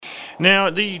Now,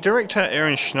 the director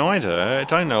Aaron Schneider, I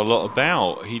don't know a lot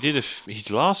about. He did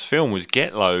his last film was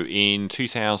Get Low in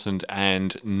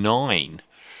 2009.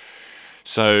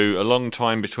 So a long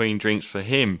time between drinks for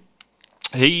him.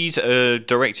 He's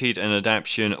directed an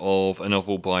adaptation of a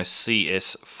novel by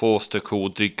C.S. Forster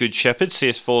called The Good Shepherd.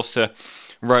 C.S. Forster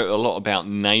wrote a lot about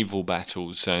naval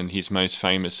battles, and his most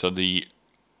famous are the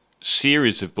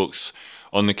series of books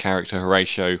on the character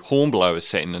Horatio Hornblower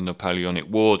set in the Napoleonic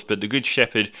Wars. But The Good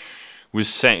Shepherd was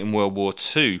set in World War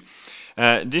II.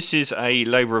 This is a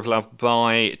labour of love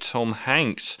by Tom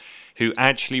Hanks, who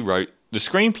actually wrote the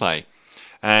screenplay.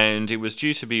 And it was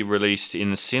due to be released in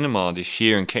the cinema this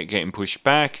year and kept getting pushed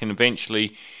back, and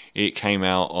eventually it came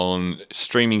out on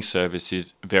streaming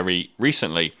services very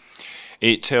recently.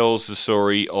 It tells the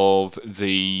story of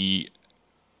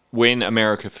when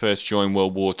America first joined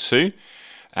World War II,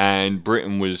 and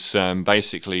Britain was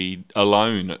basically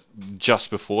alone just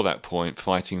before that point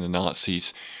fighting the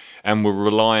Nazis, and were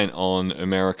reliant on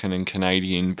American and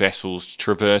Canadian vessels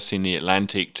traversing the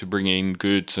Atlantic to bring in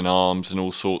goods and arms and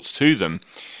all sorts to them.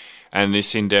 And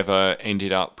this endeavour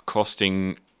ended up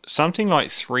costing something like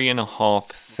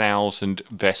 3,500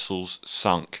 vessels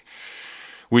sunk,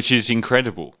 which is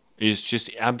incredible. It's just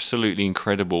absolutely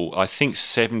incredible. I think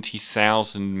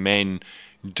 70,000 men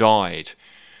died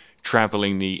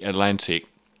travelling the Atlantic,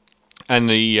 and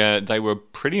they were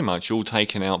pretty much all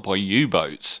taken out by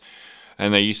U-boats.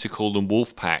 And they used to call them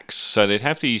wolf packs. So they'd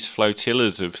have these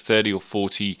flotillas of 30 or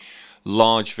 40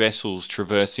 large vessels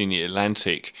traversing the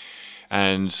Atlantic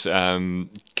and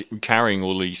carrying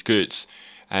all these goods.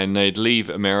 And they'd leave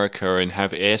America and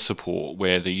have air support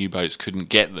where the U-boats couldn't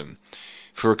get them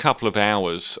for a couple of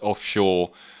hours offshore.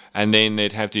 And then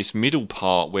they'd have this middle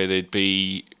part where there'd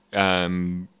be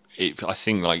I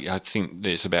think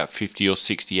there's about 50 or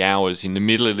 60 hours in the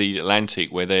middle of the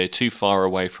Atlantic where they're too far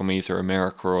away from either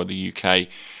America or the UK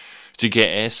to get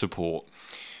air support.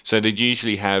 So they'd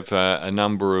usually have a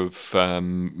number of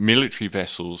military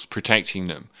vessels protecting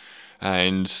them,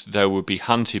 and they would be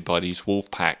hunted by these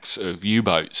wolf packs of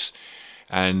U-boats.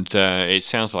 And it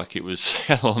sounds like it was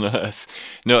hell on earth.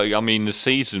 No, I mean, the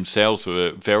seas themselves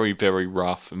were very, very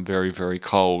rough and very, very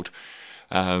cold.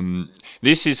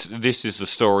 This is the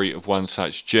story of one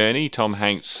such journey. Tom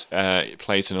Hanks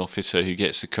plays an officer who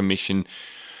gets a commission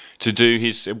to do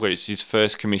it's his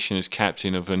first commission as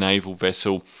captain of a naval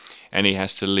vessel, and he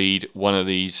has to lead one of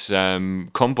these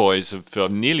convoys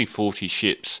of nearly 40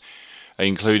 ships,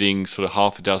 including sort of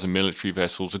half a dozen military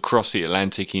vessels, across the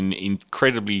Atlantic in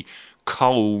incredibly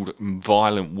cold,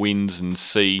 violent winds and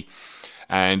sea.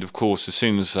 And of course, as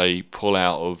soon as they pull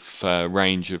out of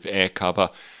range of air cover,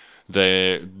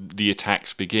 the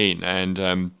attacks begin,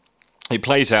 and it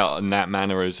plays out in that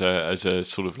manner as a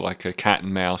sort of like a cat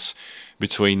and mouse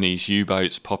between these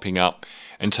U-boats popping up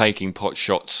and taking pot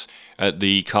shots at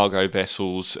the cargo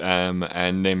vessels,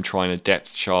 and them trying to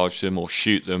depth charge them or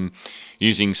shoot them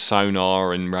using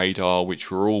sonar and radar,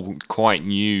 which were all quite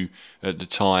new at the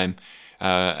time.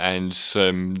 And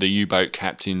the U-boat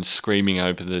captains screaming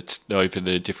over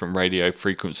the different radio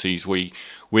frequencies,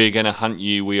 we're going to hunt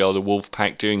you, we are the wolf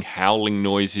pack, doing howling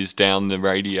noises down the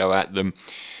radio at them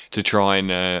to try and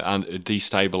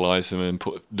destabilise them and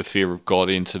put the fear of God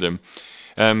into them.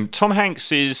 Tom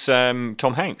Hanks is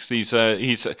Tom Hanks. I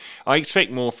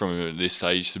expect more from him at this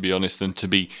stage, to be honest, than to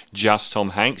be just Tom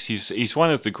Hanks. He's one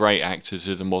of the great actors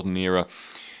of the modern era.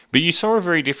 But you saw a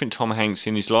very different Tom Hanks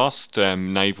in his last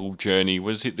naval journey.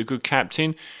 Was it The Good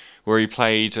Captain, where he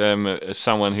played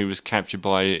someone who was captured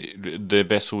by, the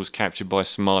vessel was captured by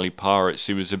Somali pirates?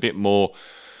 He was a bit more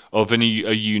of a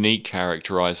unique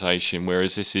characterization,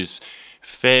 whereas this is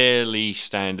fairly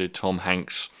standard Tom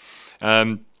Hanks.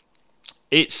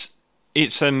 That's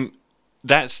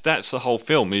the whole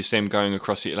film, is them going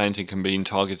across the Atlantic and being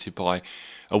targeted by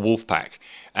a wolf pack,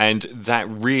 and that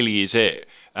really is it.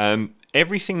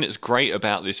 Everything that's great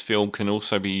about this film can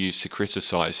also be used to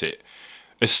criticise it.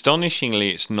 Astonishingly,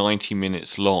 it's 90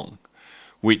 minutes long,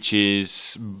 which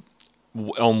is,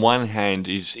 on one hand,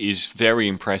 is very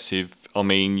impressive. I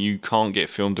mean, you can't get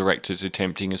film directors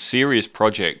attempting a serious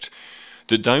project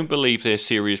that don't believe their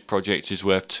serious project is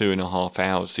worth 2.5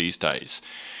 hours these days.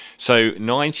 So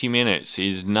 90 minutes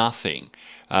is nothing,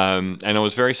 and I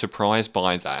was very surprised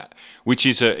by that, which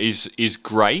is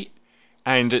great.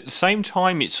 And at the same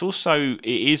time, it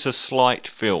is a slight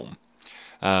film.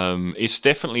 It's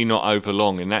definitely not over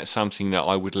long, and that's something that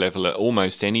I would level at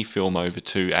almost any film over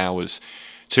 2 hours.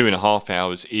 2.5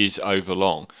 hours is over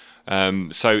long.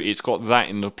 So it's got that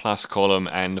in the plus column,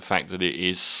 and the fact that it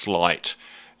is slight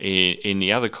in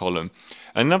the other column.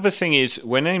 Another thing is,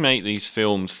 when they make these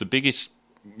films, the biggest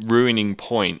ruining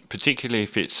point, particularly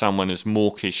if it's someone as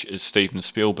mawkish as Steven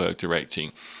Spielberg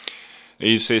directing,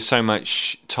 is there's so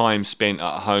much time spent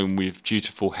at home with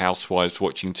dutiful housewives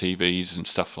watching TVs and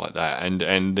stuff like that,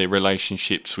 and their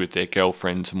relationships with their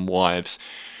girlfriends and wives,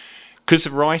 because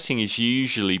the writing is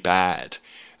usually bad,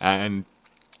 and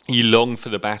you long for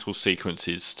the battle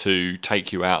sequences to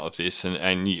take you out of this,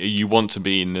 and you want to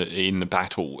be in the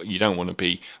battle. You don't want to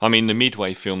be. I mean, the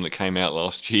Midway film that came out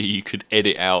last year, you could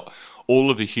edit out all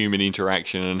of the human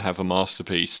interaction and have a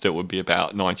masterpiece that would be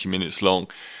about 90 minutes long.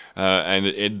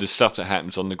 And the stuff that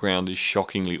happens on the ground is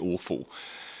shockingly awful.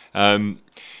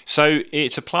 So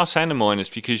it's a plus and a minus,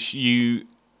 because you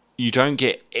don't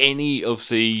get any of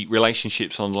the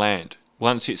relationships on land.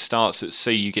 Once it starts at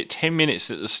sea, you get 10 minutes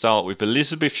at the start with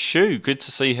Elizabeth Shue. Good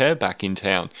to see her back in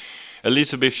town.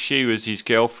 Elizabeth Shue as his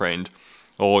girlfriend,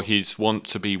 or his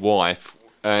want-to-be wife,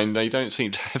 and they don't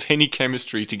seem to have any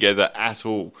chemistry together at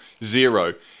all.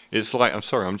 Zero. It's like, I'm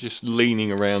sorry, I'm just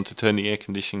leaning around to turn the air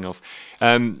conditioning off.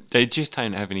 They just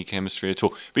don't have any chemistry at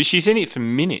all. But she's in it for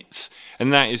minutes,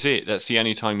 and that is it. That's the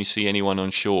only time you see anyone on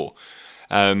shore.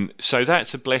 So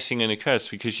that's a blessing and a curse,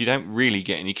 because you don't really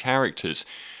get any characters.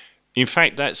 In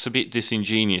fact, that's a bit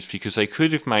disingenuous, because they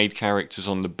could have made characters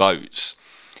on the boats,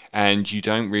 and you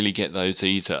don't really get those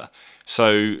either.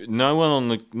 So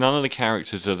none of the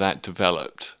characters are that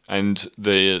developed, and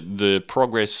the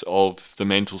progress of the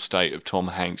mental state of Tom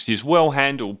Hanks is well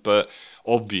handled, but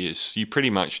obvious. You pretty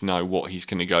much know what he's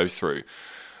going to go through,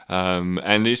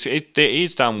 and it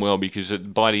is done well, because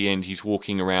by the end he's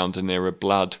walking around and there are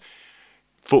blood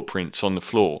footprints on the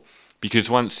floor.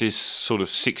 Because once this sort of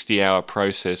 60-hour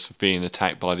process of being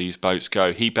attacked by these boats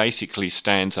go, he basically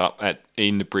stands up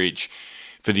in the bridge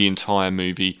for the entire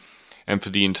movie and for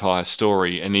the entire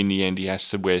story, and in the end he has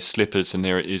to wear slippers, and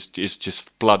there is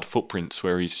just blood footprints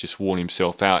where he's just worn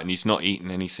himself out, and he's not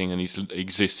eaten anything, and he's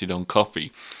existed on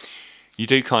coffee. You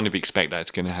do kind of expect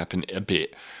that's going to happen a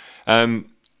bit.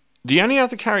 The only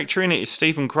other character in it is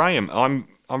Stephen Graham. I'm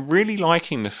really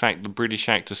liking the fact the British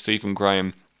actor Stephen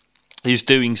Graham is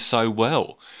doing so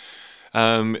well.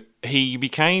 He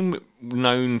became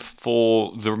known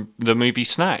for the movie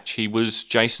Snatch. He was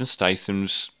Jason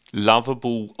Statham's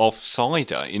lovable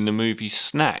offsider in the movie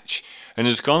Snatch, and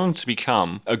has gone on to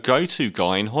become a go-to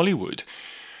guy in Hollywood.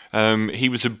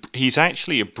 He's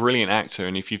actually a brilliant actor,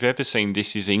 and if you've ever seen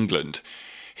This Is England,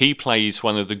 he plays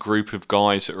one of the group of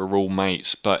guys that are all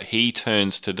mates, but he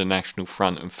turns to the National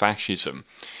Front and fascism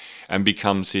and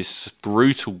becomes this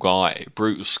brutal guy,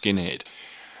 brutal skinhead.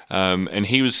 And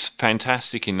he was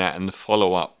fantastic in that, and the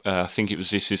follow-up, I think it was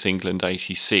This Is England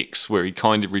 86, where he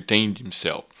kind of redeemed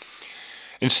himself.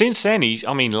 And since then,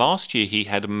 last year he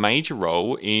had a major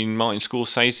role in Martin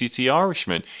Scorsese's The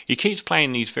Irishman. He keeps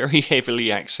playing these very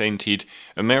heavily accented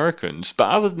Americans, but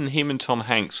other than him and Tom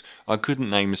Hanks, I couldn't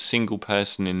name a single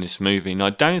person in this movie, and I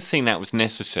don't think that was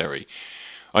necessary.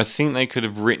 I think they could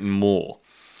have written more.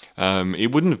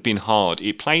 It wouldn't have been hard.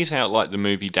 It plays out like the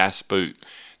movie Das Boot.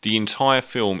 The entire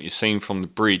film is seen from the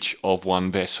bridge of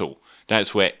one vessel.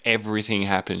 That's where everything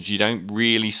happens. You don't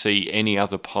really see any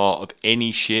other part of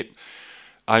any ship,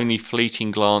 only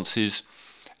fleeting glances,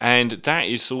 and that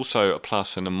is also a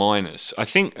plus and a minus. I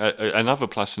think another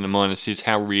plus and a minus is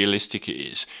how realistic it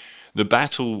is. The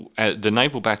battle, the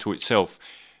naval battle itself,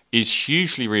 is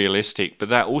hugely realistic, but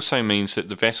that also means that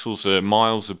the vessels are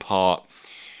miles apart,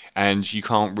 and you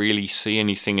can't really see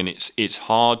anything, and it's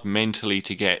hard mentally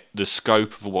to get the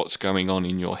scope of what's going on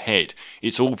in your head.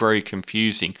 It's all very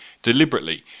confusing,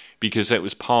 deliberately, because that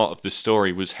was part of the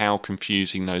story, was how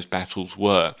confusing those battles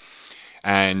were.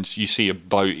 And you see a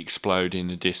boat explode in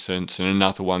the distance and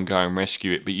another one go and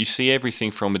rescue it, but you see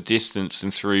everything from a distance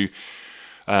and through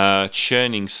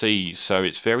churning seas, so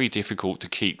it's very difficult to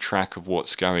keep track of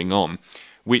what's going on,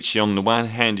 which on the one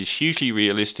hand is hugely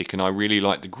realistic, and I really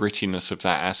like the grittiness of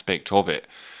that aspect of it,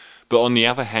 but on the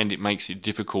other hand it makes it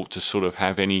difficult to sort of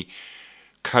have any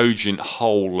cogent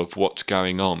whole of what's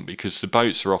going on, because the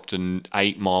boats are often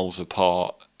 8 miles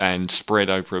apart and spread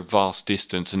over a vast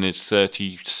distance, and there's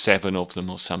 37 of them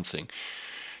or something.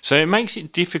 So it makes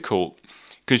it difficult,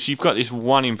 because you've got this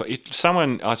one...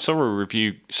 I saw a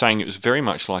review saying it was very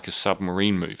much like a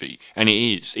submarine movie, and it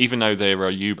is, even though there are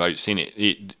U-boats in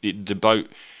it. The boat,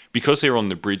 because they're on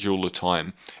the bridge all the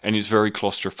time, and it's very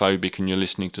claustrophobic and you're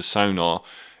listening to sonar,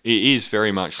 it is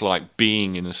very much like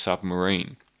being in a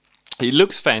submarine. It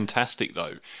looks fantastic,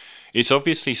 though. It's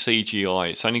obviously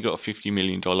CGI. It's only got a $50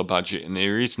 million budget, and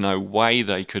there is no way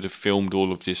they could have filmed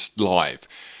all of this live,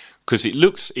 because it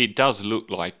looks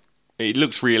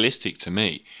realistic to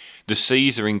me. The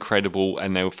seas are incredible,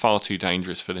 and they were far too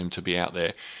dangerous for them to be out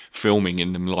there filming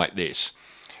in them like this.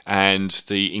 and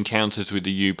the encounters with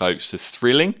the U-boats are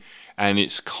thrilling, and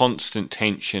it's constant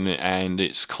tension, and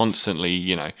it's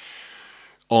constantly,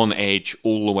 on edge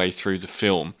all the way through the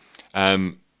film.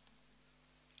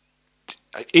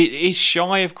 It is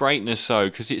shy of greatness though,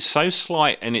 because it's so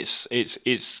slight, and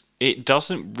it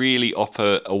doesn't really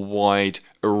offer a wide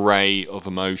array of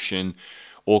emotion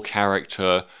or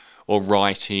character or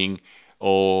writing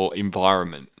or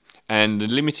environment. And the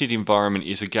limited environment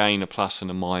is again a plus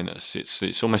and a minus.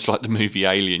 It's almost like the movie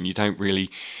Alien. You don't really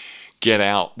get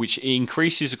out, which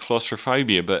increases the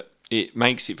claustrophobia, but it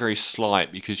makes it very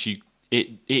slight because it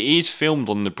is filmed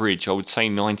on the bridge. I would say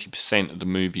 90% of the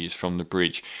movie is from the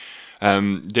bridge.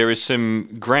 There is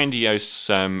some grandiose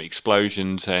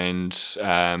explosions, and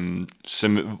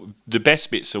the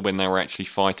best bits are when they were actually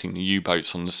fighting the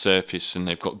U-boats on the surface and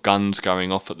they've got guns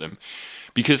going off at them.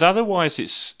 Because otherwise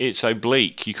it's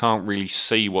oblique, you can't really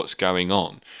see what's going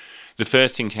on. The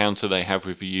first encounter they have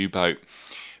with a U-boat,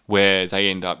 where they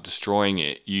end up destroying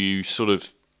it, you sort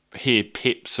of hear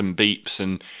pips and beeps,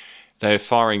 and they're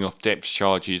firing off depth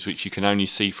charges, which you can only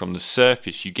see from the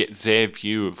surface. You get their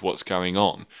view of what's going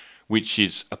on, which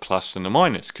is a plus and a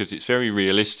minus, because it's very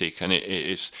realistic and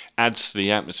it adds to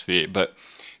the atmosphere. But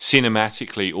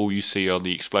cinematically, all you see are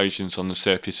the explosions on the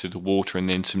surface of the water and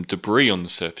then some debris on the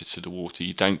surface of the water.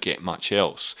 You don't get much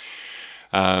else.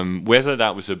 Whether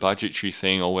that was a budgetary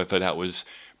thing or whether that was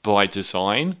by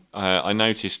design, I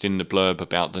noticed in the blurb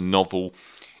about the novel,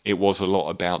 it was a lot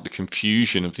about the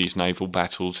confusion of these naval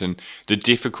battles and the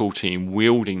difficulty in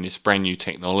wielding this brand new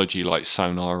technology like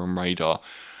sonar and radar.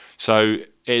 So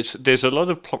there's a lot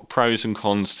of pros and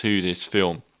cons to this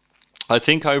film. I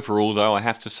think overall, though, I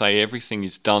have to say everything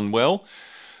is done well,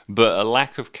 but a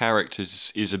lack of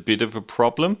characters is a bit of a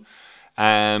problem.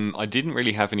 I didn't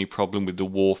really have any problem with the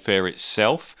warfare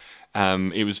itself.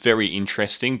 It was very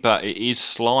interesting, but it is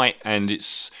slight, and it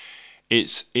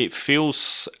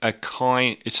feels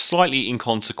it's slightly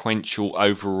inconsequential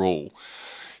overall.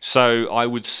 So I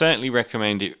would certainly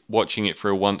recommend watching it for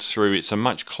a once through. It's a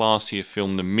much classier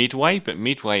film than Midway, but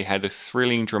Midway had a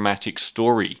thrilling, dramatic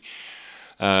story.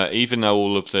 Even though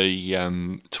all of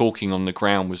the talking on the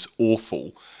ground was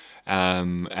awful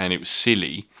and it was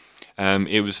silly,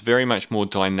 it was very much more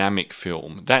dynamic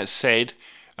film. That said,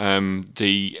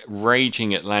 the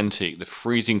raging Atlantic, the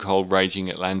freezing cold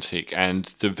raging Atlantic,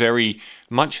 and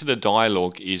much of the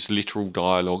dialogue is literal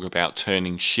dialogue about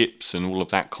turning ships and all of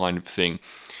that kind of thing,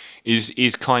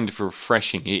 is kind of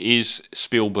refreshing. It is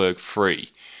Spielberg free.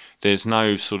 There's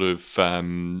no sort of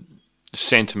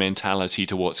sentimentality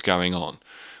to what's going on,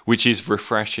 which is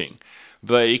refreshing.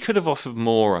 But it could have offered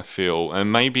more, I feel,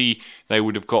 and maybe they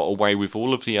would have got away with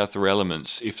all of the other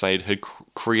elements if they had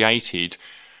created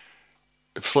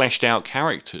fleshed out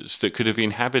characters that could have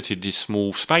inhabited this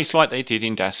small space like they did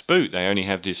in Das Boot. They only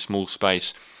have this small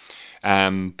space,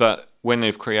 but when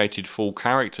they've created full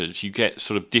characters, you get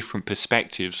sort of different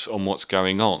perspectives on what's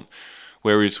going on,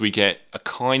 whereas we get a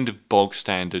kind of bog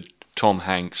standard Tom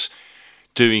Hanks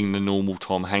doing the normal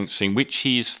Tom Hanks thing, which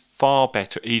he is far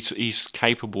better. He's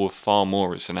capable of far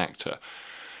more as an actor.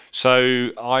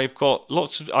 So I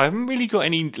haven't really got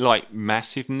any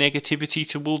massive negativity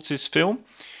towards this film.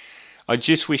 I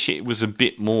just wish it was a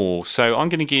bit more. So I'm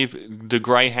going to give The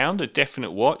Greyhound a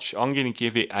definite watch. I'm going to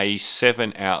give it a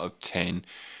 7 out of 10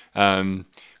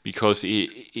 because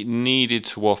it needed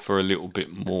to offer a little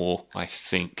bit more, I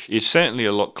think. It's certainly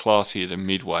a lot classier than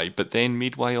Midway, but then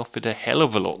Midway offered a hell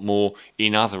of a lot more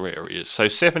in other areas. So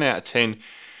 7 out of 10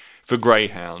 for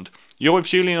Greyhound. You're with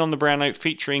Julian on the Brown Note,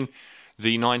 featuring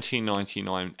the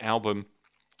 1999 album.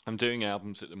 I'm doing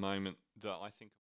albums at the moment that I think